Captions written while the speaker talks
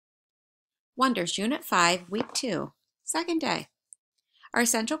Wonders Unit 5, Week 2, second day. Our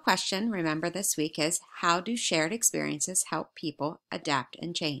central question, remember this week, is how do shared experiences help people adapt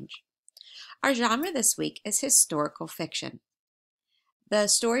and change? Our genre this week is historical fiction. The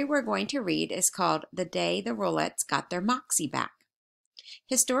story we're going to read is called The Day the Rolettes Got Their Moxie Back.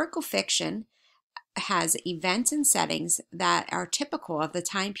 Historical fiction has events and settings that are typical of the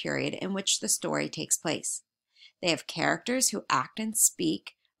time period in which the story takes place. They have characters who act and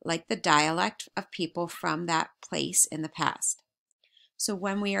speak like the dialect of people from that place in the past. So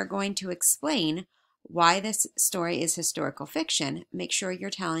when we are going to explain why this story is historical fiction, make sure you're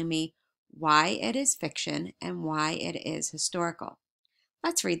telling me why it is fiction and why it is historical.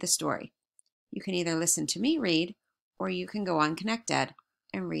 Let's read the story. You can either listen to me read, or you can go on ConnectEd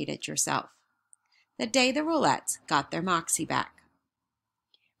and read it yourself. The Day the Rolettes Got Their Moxie Back.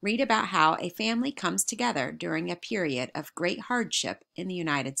 Read about how a family comes together during a period of great hardship in the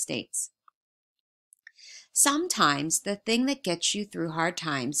United States. Sometimes the thing that gets you through hard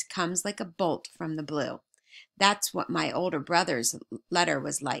times comes like a bolt from the blue. That's what my older brother's letter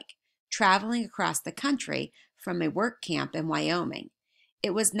was like, traveling across the country from a work camp in Wyoming.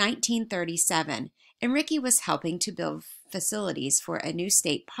 It was 1937, and Ricky was helping to build facilities for a new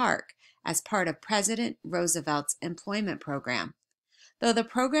state park as part of President Roosevelt's employment program. Though the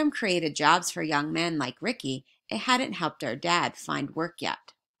program created jobs for young men like Ricky, it hadn't helped our dad find work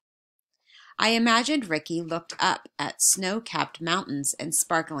yet. I imagined Ricky looked up at snow-capped mountains and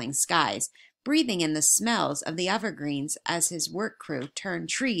sparkling skies, breathing in the smells of the evergreens as his work crew turned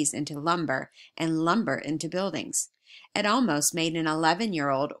trees into lumber and lumber into buildings. It almost made an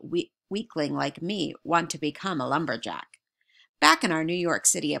 11-year-old weakling like me want to become a lumberjack. Back in our New York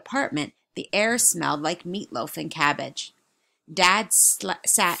City apartment, the air smelled like meatloaf and cabbage. Dad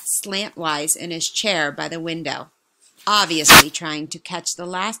sat slantwise in his chair by the window, obviously trying to catch the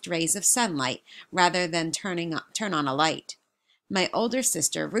last rays of sunlight rather than turn on a light. My older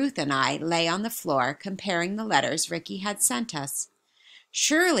sister Ruth and I lay on the floor comparing the letters Ricky had sent us.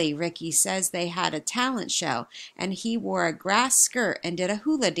 Surely, Ricky says they had a talent show and he wore a grass skirt and did a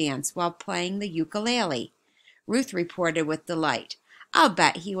hula dance while playing the ukulele. Ruth reported with delight. I'll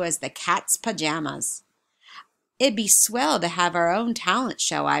bet he was the cat's pajamas. It'd be swell to have our own talent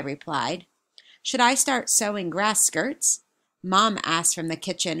show, I replied. Should I start sewing grass skirts? Mom asked from the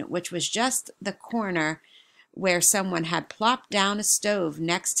kitchen, which was just the corner where someone had plopped down a stove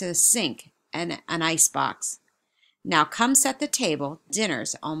next to the sink and an icebox. Now come set the table,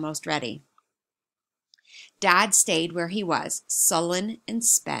 dinner's almost ready. Dad stayed where he was, sullen and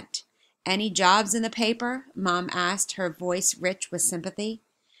spent. Any jobs in the paper? Mom asked, her voice rich with sympathy.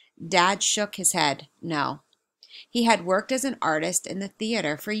 Dad shook his head. No. He had worked as an artist in the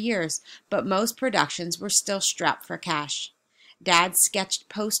theater for years, but most productions were still strapped for cash. Dad sketched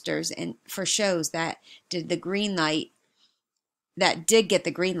posters for shows that did get the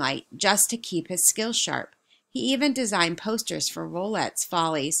green light just to keep his skills sharp. He even designed posters for Rolette's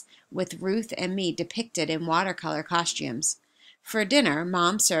Follies with Ruth and me depicted in watercolor costumes. For dinner,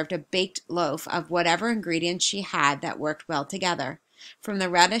 Mom served a baked loaf of whatever ingredients she had that worked well together. From the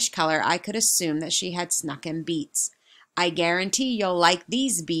reddish color, I could assume that she had snuck in beets. I guarantee you'll like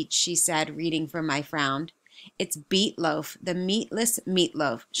these beets, she said, reading from my frown. It's beet loaf, the meatless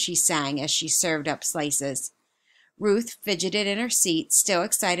meatloaf, she sang as she served up slices. Ruth fidgeted in her seat, still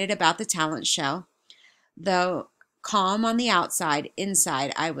excited about the talent show. Though calm on the outside,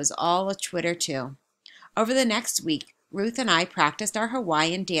 inside I was all a twitter too. Over the next week, Ruth and I practiced our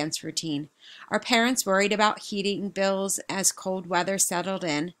Hawaiian dance routine. Our parents worried about heating bills as cold weather settled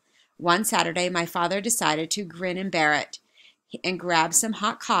in. One Saturday, my father decided to grin and bear it and grab some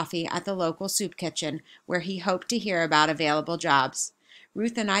hot coffee at the local soup kitchen, where he hoped to hear about available jobs.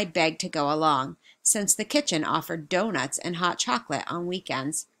 Ruth and I begged to go along. Since the kitchen offered donuts and hot chocolate on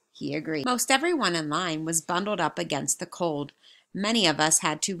weekends, he agreed. Most everyone in line was bundled up against the cold. Many of us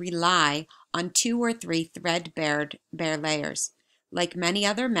had to rely on 2 or 3 threadbare layers. Like many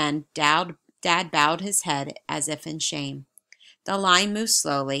other men, Dad bowed his head as if in shame. The line moved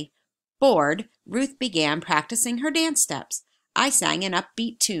slowly. Bored, Ruth began practicing her dance steps. I sang an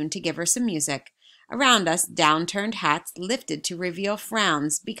upbeat tune to give her some music. Around us, downturned hats lifted to reveal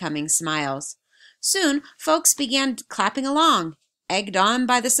frowns becoming smiles. Soon, folks began clapping along. Egged on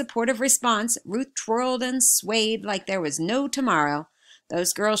by the supportive response, Ruth twirled and swayed like there was no tomorrow.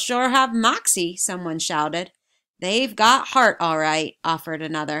 Those girls sure have moxie, someone shouted. They've got heart, all right, offered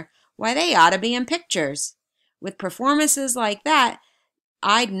another. Why, they ought to be in pictures. With performances like that,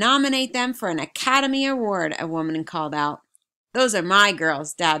 I'd nominate them for an Academy Award, a woman called out. Those are my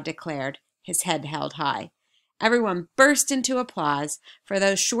girls, Dad declared, his head held high. Everyone burst into applause. For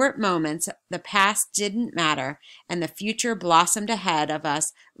those short moments, the past didn't matter, and the future blossomed ahead of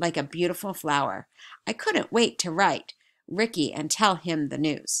us like a beautiful flower. I couldn't wait to write Ricky and tell him the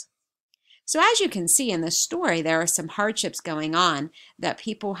news. So as you can see in the story, there are some hardships going on that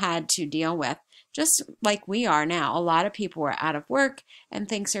people had to deal with, just like we are now. A lot of people are out of work, and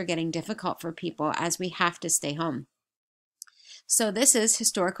things are getting difficult for people as we have to stay home. So this is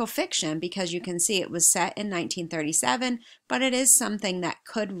historical fiction because you can see it was set in 1937, but it is something that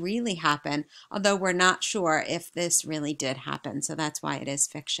could really happen, although we're not sure if this really did happen, so that's why it is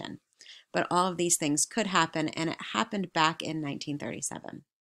fiction. But all of these things could happen, and it happened back in 1937.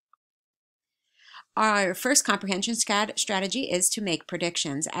 Our first comprehension strategy is to make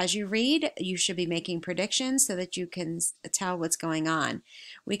predictions. As you read, you should be making predictions so that you can tell what's going on.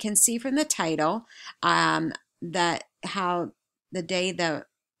 We can see from the title that how the day the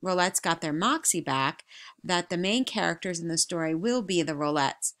Rolettes got their moxie back, that the main characters in the story will be the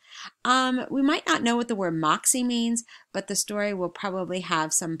Rolettes. We might not know what the word moxie means, but the story will probably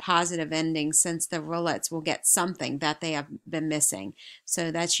have some positive endings since the Rolettes will get something that they have been missing.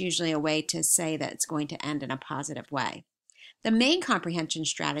 So that's usually a way to say that it's going to end in a positive way. The main comprehension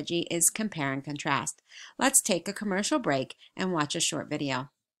strategy is compare and contrast. Let's take a commercial break and watch a short video.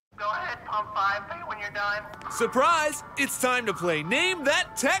 Go ahead, Pump 5. Pay when you're done. Surprise! It's time to play Name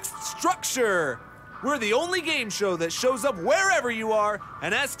That Text Structure. We're the only game show that shows up wherever you are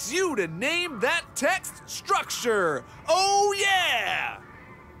and asks you to name that text structure. Oh yeah!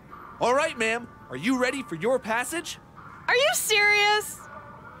 All right, ma'am. Are you ready for your passage? Are you serious?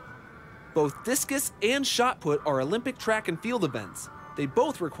 Both discus and shot put are Olympic track and field events. They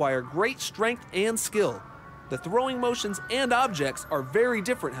both require great strength and skill. The throwing motions and objects are very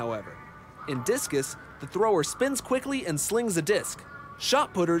different, however. In discus, the thrower spins quickly and slings a disc.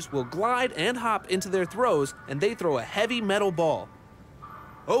 Shot putters will glide and hop into their throws, and they throw a heavy metal ball.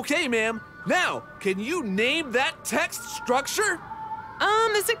 Okay, ma'am. Now, can you name that text structure?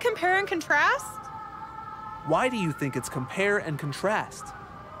 Is it compare and contrast? Why do you think it's compare and contrast?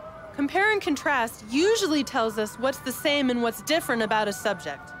 Compare and contrast usually tells us what's the same and what's different about a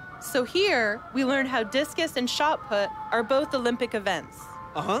subject. So here, we learn how discus and shot put are both Olympic events.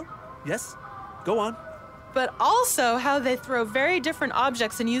 Uh-huh. Yes. Go on. But also how they throw very different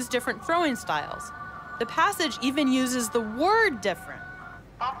objects and use different throwing styles. The passage even uses the word different.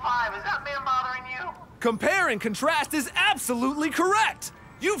 Pump 5, is that man bothering you? Compare and contrast is absolutely correct.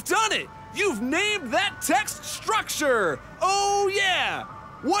 You've done it. You've named that text structure. Oh, yeah.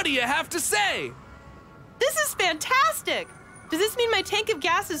 What do you have to say? This is fantastic. Does this mean my tank of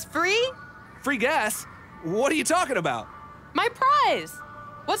gas is free? Free gas? What are you talking about? My prize.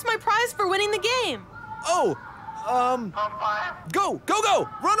 What's my prize for winning the game? Oh, Pump 5. go, go, go!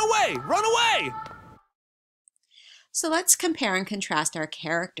 Run away! Run away! So let's compare and contrast our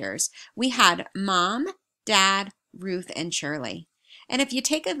characters. We had Mom, Dad, Ruth, and Shirley. And if you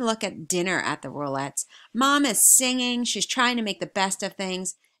take a look at dinner at the Rolettes, Mom is singing, she's trying to make the best of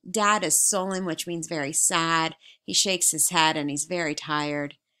things. Dad is sullen, which means very sad. He shakes his head and he's very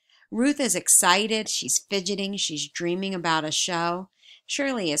tired. Ruth is excited, she's fidgeting, she's dreaming about a show.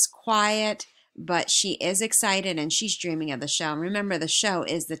 Shirley is quiet, but she is excited and she's dreaming of the show. Remember, the show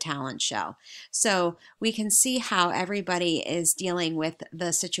is the talent show. So we can see how everybody is dealing with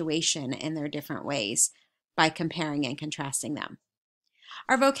the situation in their different ways by comparing and contrasting them.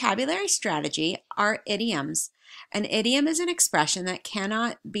 Our vocabulary strategy are idioms. An idiom is an expression that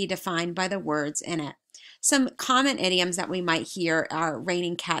cannot be defined by the words in it. Some common idioms that we might hear are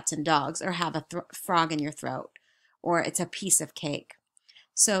raining cats and dogs, or have a frog in your throat, or it's a piece of cake.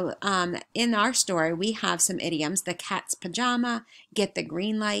 So in our story, we have some idioms: the cat's pajama, get the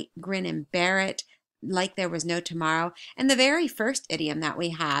green light, grin and bear it, like there was no tomorrow. And the very first idiom that we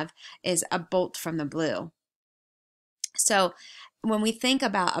have is a bolt from the blue. So when we think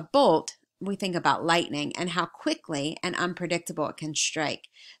about a bolt, we think about lightning and how quickly and unpredictable it can strike.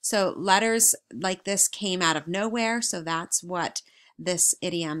 So letters like this came out of nowhere, so that's what this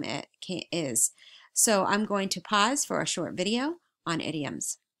idiom is. So I'm going to pause for a short video on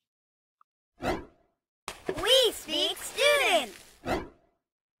idioms. We speak student.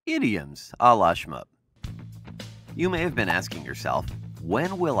 Idioms a la shmup. You may have been asking yourself,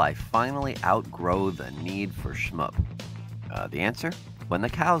 when will I finally outgrow the need for shmup? The answer? When the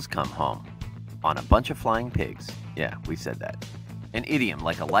cows come home. On a bunch of flying pigs. Yeah, we said that. An idiom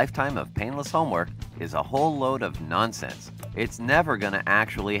like a lifetime of painless homework is a whole load of nonsense. It's never gonna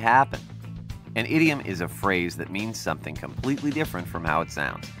actually happen. An idiom is a phrase that means something completely different from how it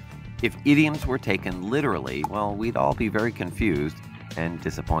sounds. If idioms were taken literally, well, we'd all be very confused and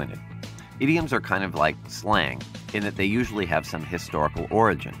disappointed. Idioms are kind of like slang in that they usually have some historical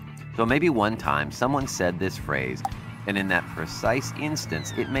origin. So maybe one time someone said this phrase, and in that precise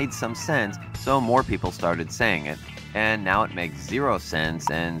instance it made some sense, so more people started saying it, and now it makes zero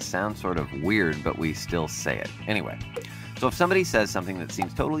sense and sounds sort of weird, but we still say it. Anyway, so if somebody says something that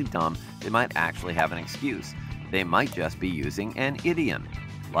seems totally dumb, they might actually have an excuse. They might just be using an idiom,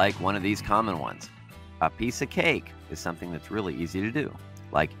 like one of these common ones. A piece of cake is something that's really easy to do,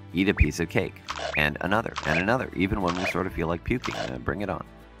 like eat a piece of cake, and another, even when we sort of feel like puking. Bring it on.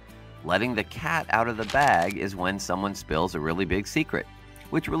 Letting the cat out of the bag is when someone spills a really big secret,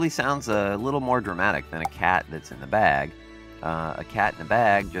 which really sounds a little more dramatic than a cat that's in the bag. A cat in a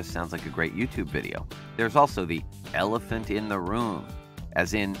bag just sounds like a great YouTube video. There's also the elephant in the room,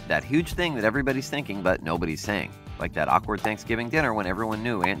 as in that huge thing that everybody's thinking but nobody's saying, like that awkward Thanksgiving dinner when everyone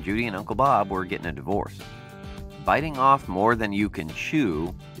knew Aunt Judy and Uncle Bob were getting a divorce. Biting off more than you can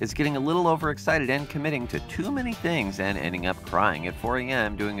chew is getting a little overexcited and committing to too many things and ending up crying at 4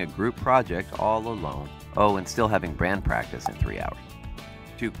 a.m. doing a group project all alone. Oh, and still having brand practice in 3 hours.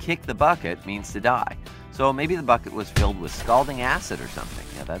 To kick the bucket means to die. So maybe the bucket was filled with scalding acid or something.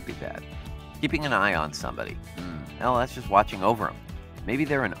 Yeah, that'd be bad. Keeping an eye on somebody. Well, that's just watching over them. Maybe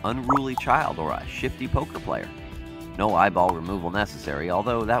they're an unruly child or a shifty poker player. No eyeball removal necessary,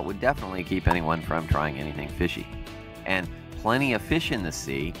 although that would definitely keep anyone from trying anything fishy. And plenty of fish in the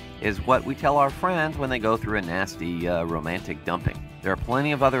sea is what we tell our friends when they go through a nasty romantic dumping. There are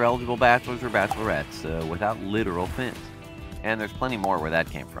plenty of other eligible bachelors or bachelorettes without literal fins. And there's plenty more where that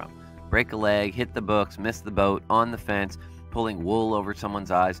came from. Break a leg, hit the books, miss the boat, on the fence, pulling wool over someone's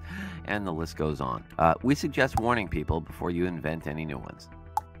eyes, and the list goes on. We suggest warning people before you invent any new ones.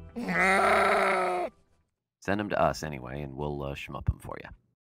 Send them to us anyway, and we'll shmup them for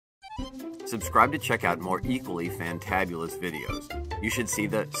you. Subscribe to check out more equally fantabulous videos. You should see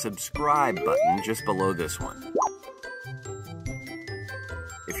the subscribe button just below this one.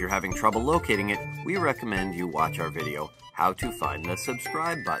 If you're having trouble locating it, we recommend you watch our video, How to Find the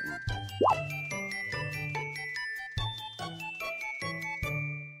Subscribe Button.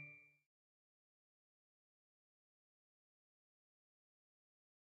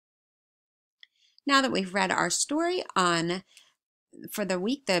 Now that we've read our story for the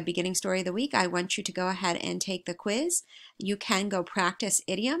week, the beginning story of the week, I want you to go ahead and take the quiz. You can go practice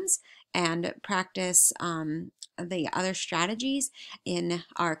idioms and practice the other strategies in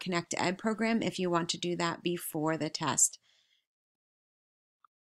our Connect to Ed program if you want to do that before the test.